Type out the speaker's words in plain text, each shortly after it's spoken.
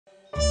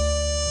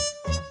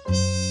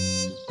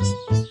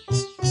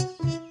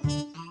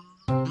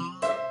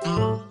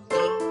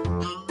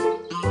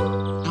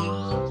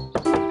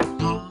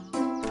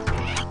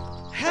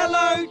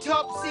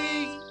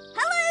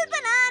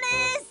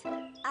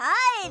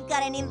We've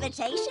got an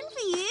invitation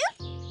for you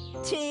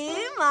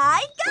to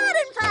my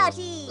garden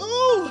party.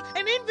 Ooh,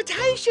 an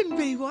invitation,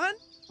 B1.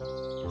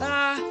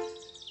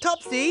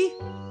 Topsy,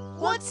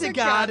 what's a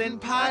garden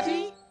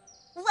party?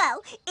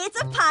 Well,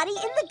 it's a party in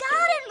the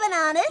garden,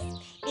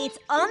 Bananas. It's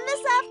on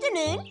this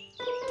afternoon.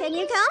 Can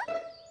you come?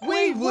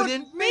 We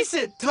wouldn't miss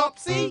it,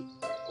 Topsy.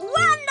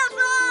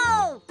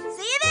 Wonderful!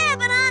 See you there,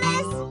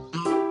 Bananas.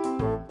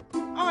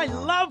 I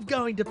love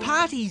going to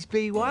parties,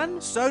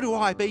 B1. So do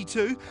I,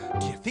 B2.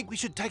 Do you think we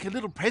should take a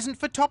little present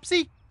for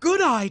Topsy?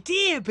 Good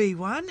idea,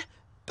 B1.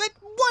 But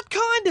what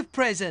kind of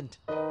present?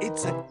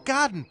 It's a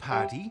garden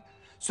party,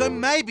 so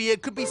maybe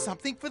it could be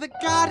something for the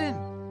garden.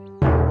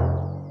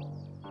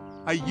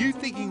 Are you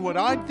thinking what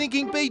I'm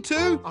thinking,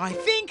 B2? I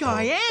think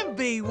I am,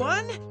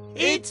 B1.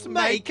 It's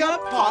make a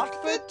pot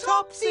for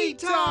Topsy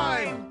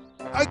time!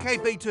 OK,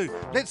 B2,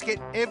 let's get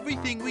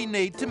everything we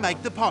need to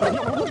make the pot.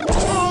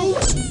 Oh!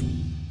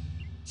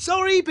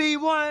 Sorry,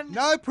 B1.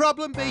 No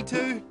problem,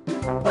 B2.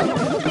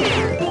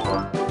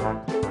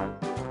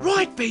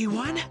 Right,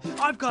 B1.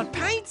 I've got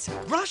paints,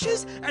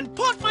 brushes and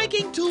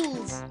pot-making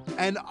tools.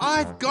 And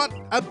I've got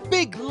a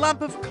big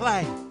lump of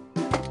clay.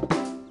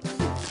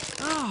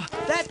 Oh,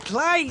 that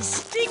clay's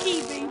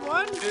sticky,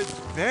 B1. It's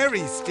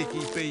very sticky,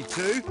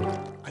 B2.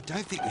 I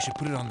don't think we should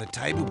put it on the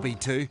table,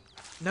 B2.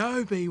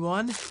 No,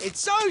 B1. It's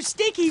so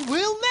sticky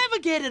we'll never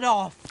get it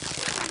off.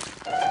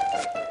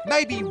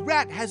 Maybe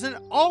Rat has an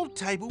old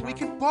table we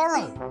can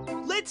borrow.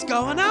 Let's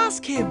go and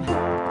ask him.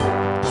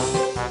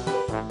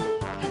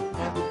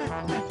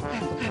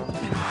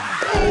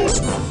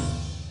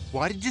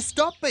 Why did you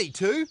stop,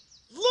 B2?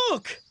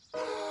 Look!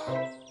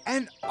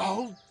 An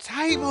old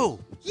table.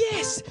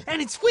 Yes,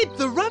 and it's with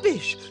the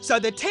rubbish, so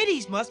the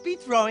Teddies must be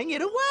throwing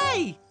it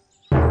away.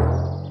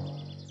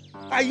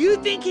 Are you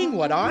thinking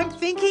what I'm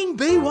thinking,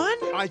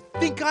 B1? I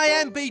think I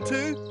am,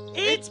 B2.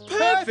 It's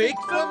perfect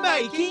for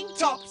making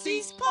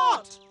Topsy's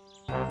pot.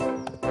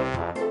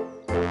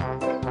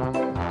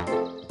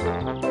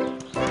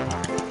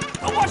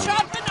 Watch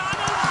out,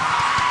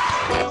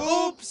 Bananas!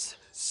 Oops!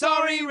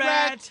 Sorry,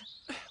 Rat.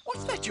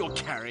 What's that you're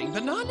carrying,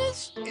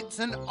 Bananas? It's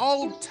an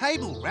old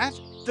table, Rat.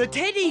 The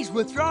Teddies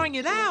were throwing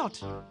it out.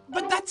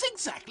 But that's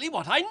exactly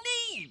what I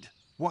need.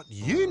 What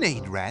you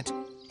need, Rat?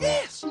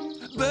 Yes,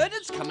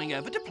 Bernard's coming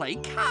over to play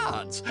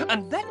cards,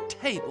 and that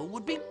table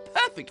would be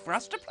perfect for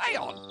us to play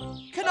on.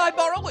 Can I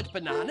borrow it,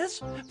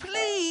 Bananas?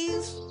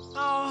 Please?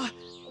 Oh,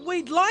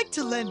 we'd like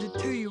to lend it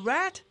to you,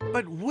 Rat.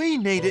 But we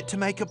need it to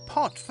make a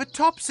pot for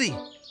Topsy.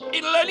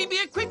 It'll only be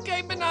a quick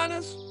game,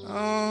 Bananas.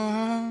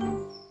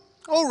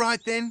 All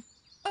right, then.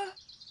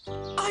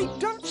 I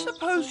don't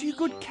suppose you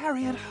could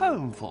carry it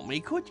home for me,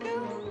 could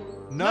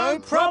you? No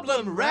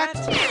problem, Rat.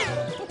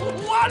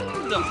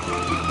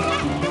 Wonderful!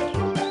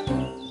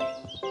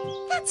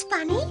 That's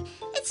funny.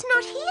 It's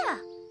not here.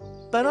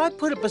 But I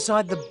put it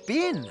beside the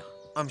bin.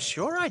 I'm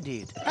sure I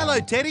did. Hello,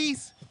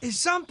 Teddies. Is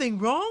something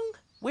wrong?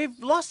 We've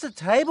lost a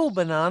table,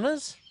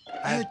 Bananas.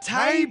 A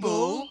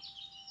table?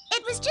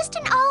 It was just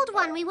an old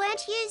one we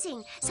weren't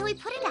using, so we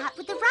put it out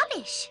with the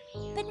rubbish.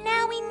 But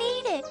now we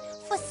need it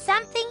for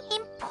something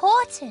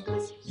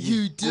important.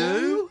 You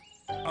do?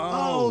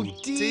 Oh,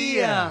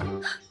 dear.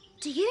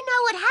 Do you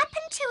know what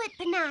happened to it,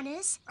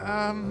 Bananas?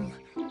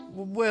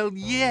 Well,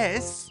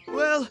 yes.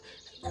 Well,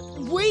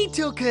 we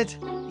took it.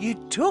 You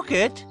took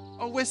it?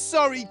 Oh, we're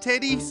sorry,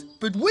 Teddies.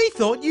 But we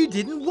thought you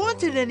didn't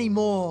want it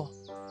anymore.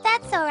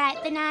 That's all right,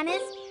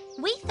 Bananas.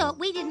 We thought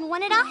we didn't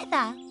want it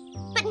either.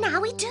 But now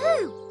we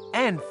do.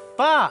 And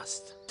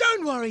fast.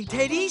 Don't worry,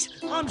 Teddies.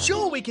 I'm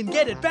sure we can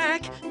get it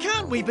back.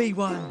 Can't we,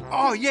 B1?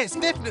 Oh, yes,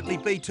 definitely,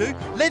 B2.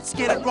 Let's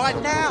get it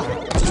right now.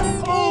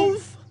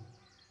 Oof!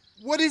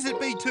 What is it,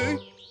 B2?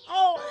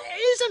 Oh,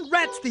 isn't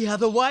Rats the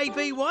other way,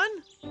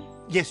 B1?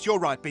 Yes, you're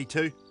right,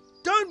 B2.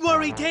 Don't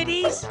worry,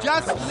 Teddies.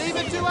 Just leave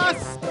it to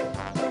us.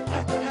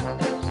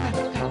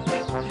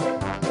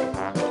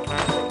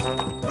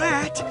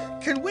 Rat,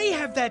 can we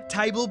have that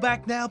table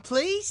back now,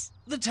 please?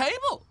 The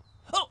table?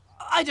 Oh,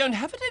 I don't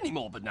have it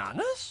anymore,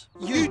 Bananas.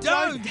 You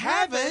don't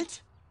have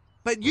it?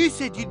 But you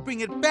said you'd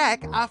bring it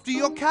back after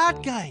your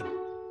card game.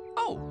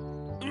 Oh,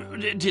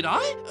 did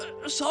I?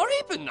 Sorry,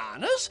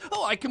 Bananas.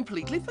 Oh, I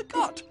completely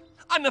forgot.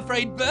 I'm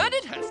afraid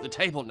Bernard has the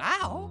table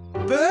now.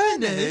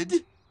 Bernard?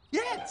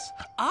 Yes.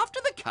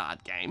 After the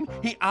card game,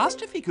 he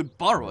asked if he could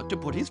borrow it to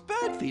put his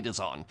bird feeders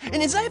on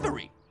in his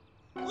aviary.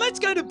 Let's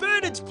go to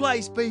Bernard's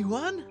place,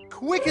 B1.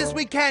 Quick as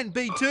we can,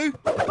 B2.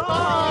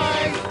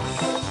 Bye!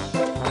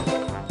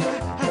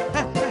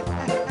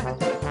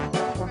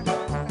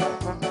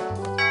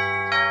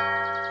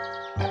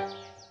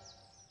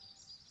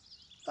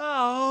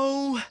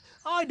 Oh,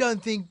 I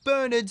don't think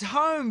Bernard's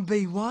home,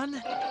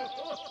 B1.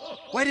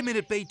 Wait a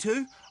minute,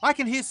 B2. I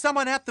can hear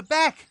someone out the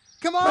back.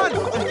 Come on!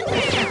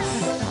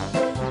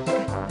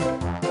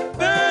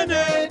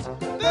 Bernard!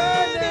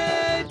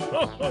 Bernard!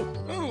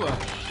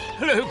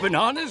 Hello,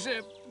 Bananas.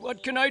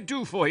 What can I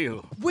do for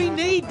you? We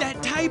need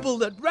that table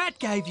that Rat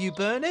gave you,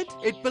 Bernard.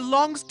 It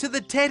belongs to the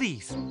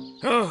Teddies.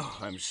 Oh,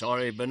 I'm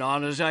sorry,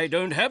 Bananas. I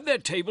don't have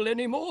that table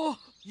anymore.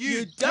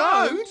 You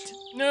don't?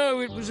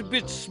 No, it was a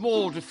bit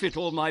small to fit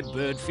all my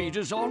bird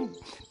feeders on.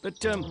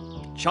 But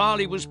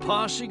Charlie was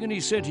passing and he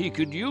said he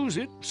could use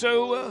it,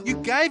 so... You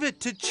gave it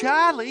to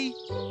Charlie?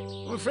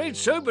 I'm afraid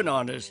so,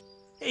 Bananas.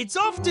 It's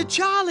off to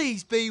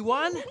Charlie's,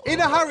 B1.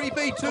 In a hurry,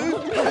 B2.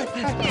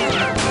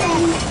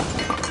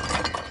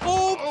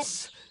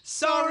 Oops!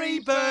 Sorry,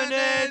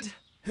 Bernard.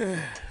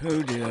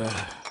 Oh, dear.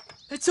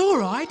 It's all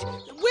right.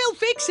 We'll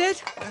fix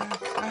it.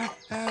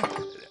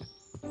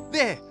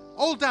 There,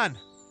 all done.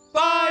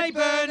 Bye,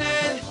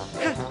 Bernard.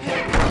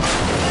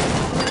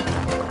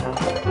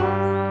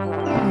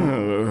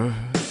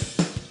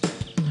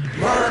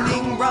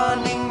 Running,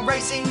 running,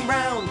 racing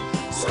round,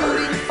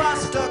 scooting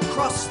fast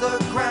across the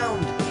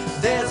ground.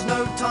 There's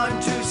no time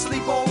to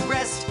sleep or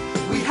rest.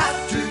 We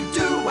have to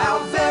do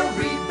our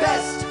very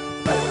best.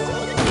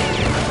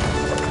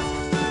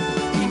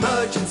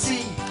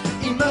 Emergency,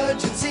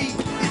 emergency,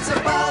 it's a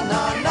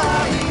banana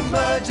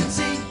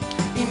emergency.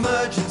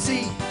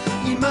 Emergency,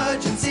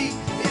 emergency,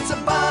 it's a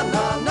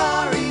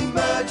banana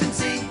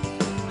emergency.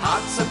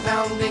 Hearts are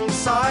pounding,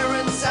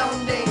 sirens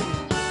sounding.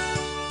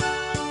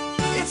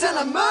 It's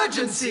an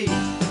emergency.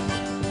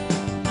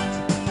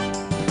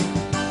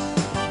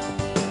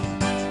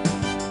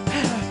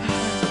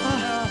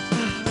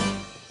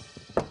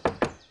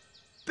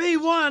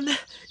 B1,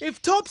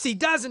 if Topsy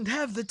doesn't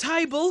have the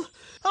table,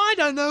 I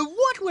don't know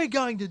what we're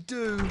going to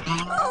do.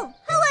 Oh,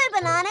 hello,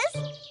 Bananas.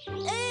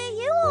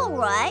 You all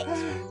right?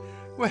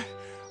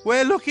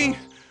 We're looking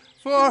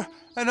for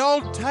an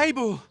old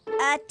table.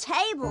 A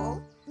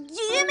table?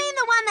 Do you mean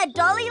the one that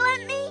Dolly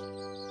lent me?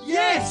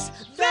 Yes,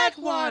 that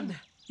one.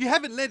 You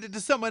haven't lent it to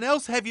someone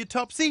else, have you,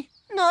 Topsy?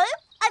 No,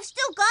 I've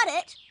still got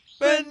it.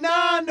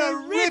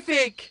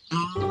 Banana-rific!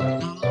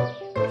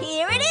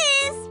 Here it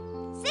is.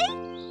 See?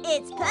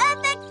 It's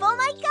perfect for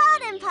my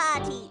garden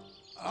party.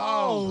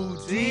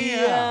 Oh,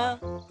 dear.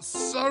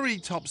 Sorry,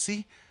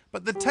 Topsy,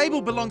 but the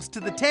table belongs to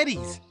the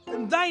Teddies.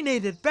 And they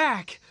need it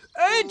back,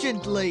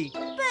 urgently.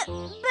 But,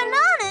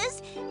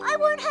 Bananas, I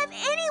won't have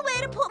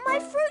anywhere to put my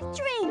fruit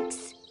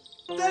drinks.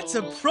 That's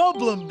a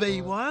problem,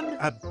 B1.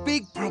 A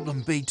big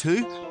problem,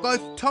 B2.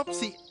 Both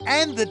Topsy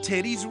and the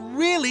Teddies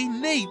really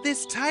need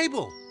this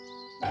table.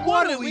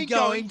 What are we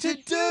going to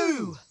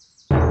do?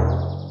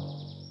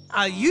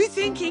 Are you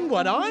thinking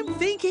what I'm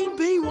thinking,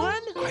 B1?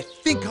 I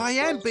think I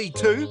am,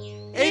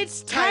 B2.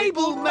 It's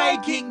table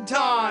making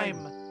time.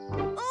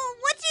 Oh,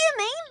 what do you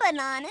mean,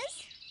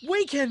 Bananas?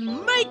 We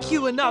can make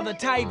you another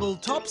table,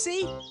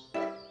 Topsy.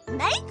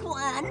 Make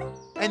one?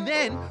 And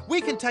then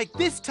we can take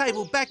this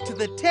table back to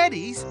the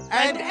Teddies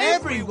and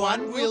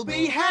everyone will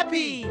be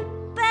happy.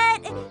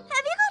 But have you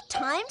got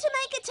time to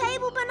make a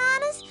table,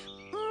 Bananas?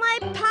 My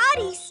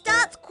party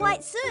starts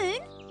quite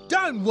soon.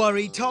 Don't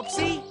worry,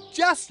 Topsy.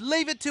 Just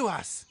leave it to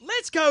us.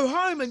 Let's go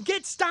home and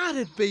get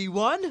started,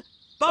 B1.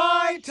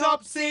 Bye,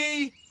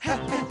 Topsy.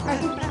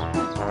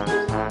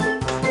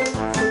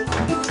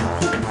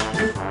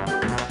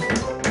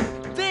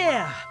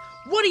 There.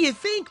 What do you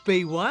think,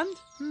 B1?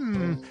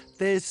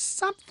 There's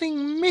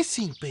something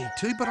missing,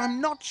 B2, but I'm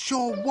not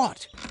sure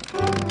what.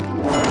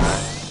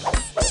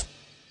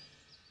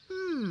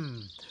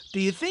 Do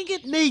you think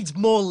it needs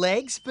more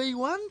legs,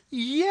 B1?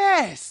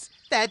 Yes,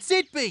 that's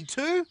it,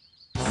 B2.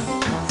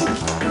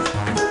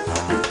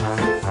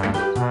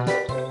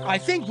 I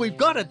think we've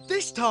got it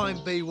this time,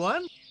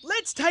 B1.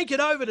 Let's take it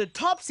over to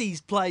Topsy's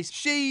place.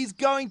 She's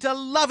going to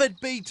love it,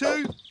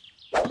 B2.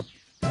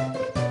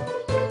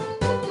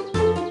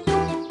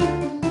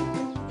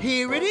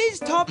 Here it is,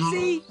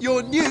 Topsy.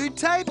 Your new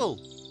table.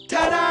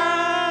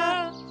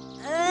 Ta-da!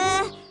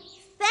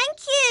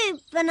 Thank you,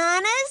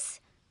 Bananas.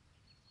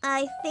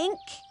 I think.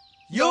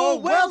 You're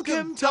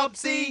welcome,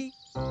 Topsy.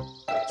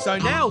 So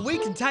now we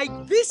can take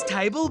this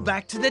table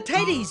back to the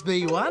Teddies,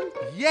 B1.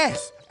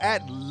 Yes,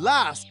 at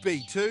last,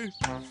 B2.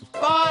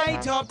 Bye,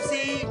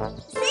 Topsy. See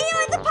you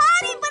at the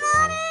party,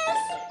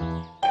 Bananas!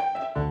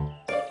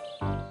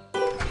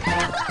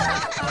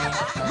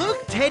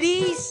 Look,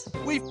 Teddies.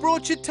 We've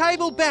brought your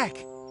table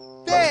back.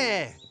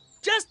 There.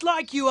 Just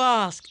like you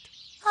asked.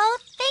 Oh,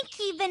 thank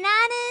you,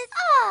 Bananas.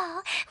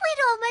 Oh,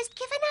 we'd almost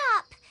given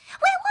up.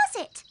 Where was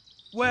it?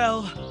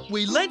 Well,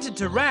 we lent it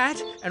to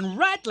Rat, and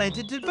Rat lent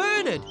it to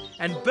Bernard,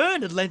 and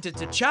Bernard lent it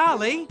to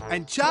Charlie.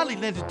 And Charlie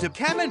lent it to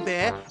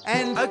Camembert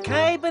and...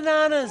 Okay,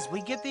 Bananas,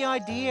 we get the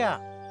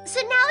idea. So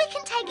now we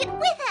can take it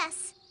with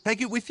us. Take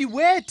it with you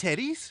where,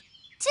 Teddies?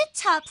 To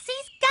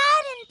Topsy's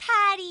garden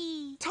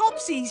party.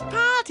 Topsy's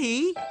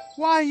party?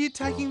 Why are you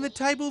taking the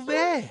table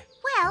there?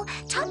 Well,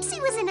 Topsy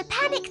was in a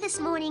panic this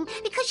morning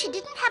because she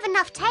didn't have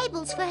enough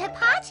tables for her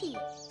party.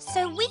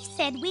 So we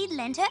said we'd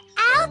lend her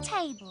our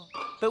table.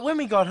 But when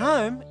we got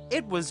home,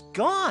 it was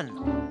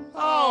gone.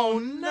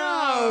 Oh,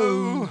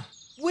 no.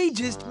 We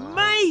just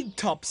made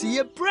Topsy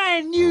a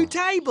brand new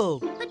table.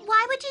 But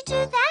why would you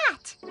do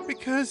that?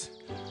 Because...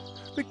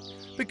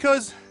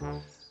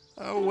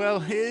 Oh,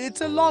 well,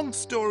 it's a long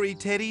story,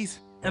 Teddies.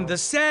 And the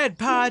sad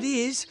part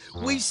is,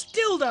 we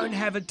still don't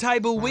have a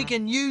table we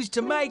can use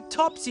to make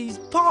Topsy's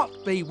pot,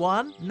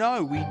 B1.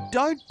 No, we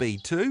don't,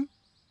 B2.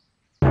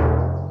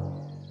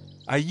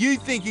 Are you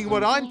thinking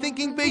what I'm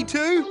thinking,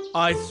 B2?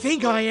 I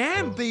think I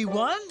am,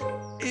 B1.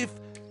 If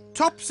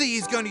Topsy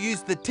is going to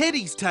use the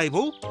Teddies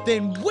table,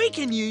 Then we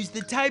can use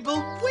the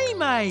table we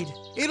made.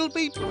 it'll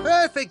be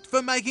perfect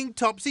for making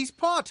Topsy's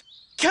pot.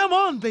 Come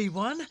on,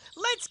 B1.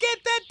 Let's get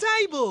that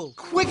table.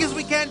 Quick as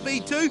we can,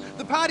 B2.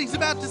 The party's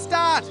about to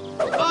start.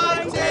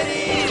 Bye,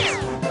 Teddies.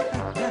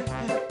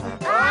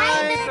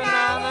 Bye,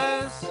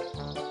 Bananas.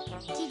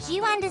 Did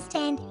you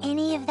understand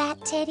any of that,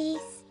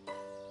 Teddies?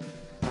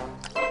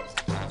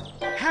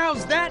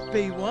 How's that,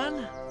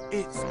 B1?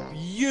 It's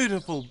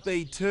beautiful,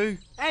 B2.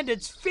 And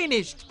it's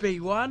finished,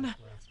 B1.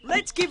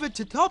 Let's give it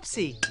to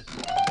Topsy.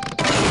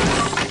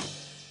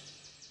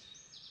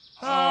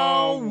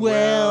 Oh,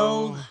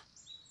 well.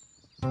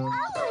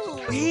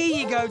 Oh. Here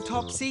you go,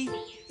 Topsy.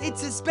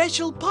 It's a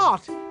special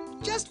pot,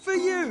 just for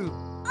you.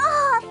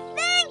 Oh,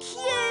 thank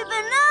you,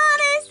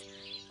 Bananas.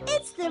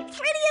 It's the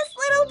prettiest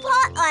little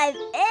pot I've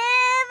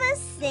ever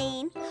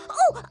seen.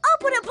 Oh, I'll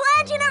put a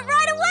plant in it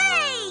right away.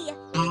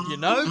 You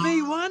know,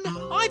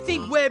 B1, I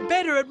think we're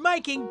better at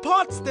making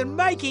pots than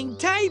making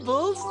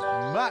tables.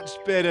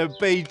 Much better,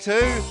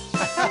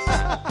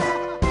 B2.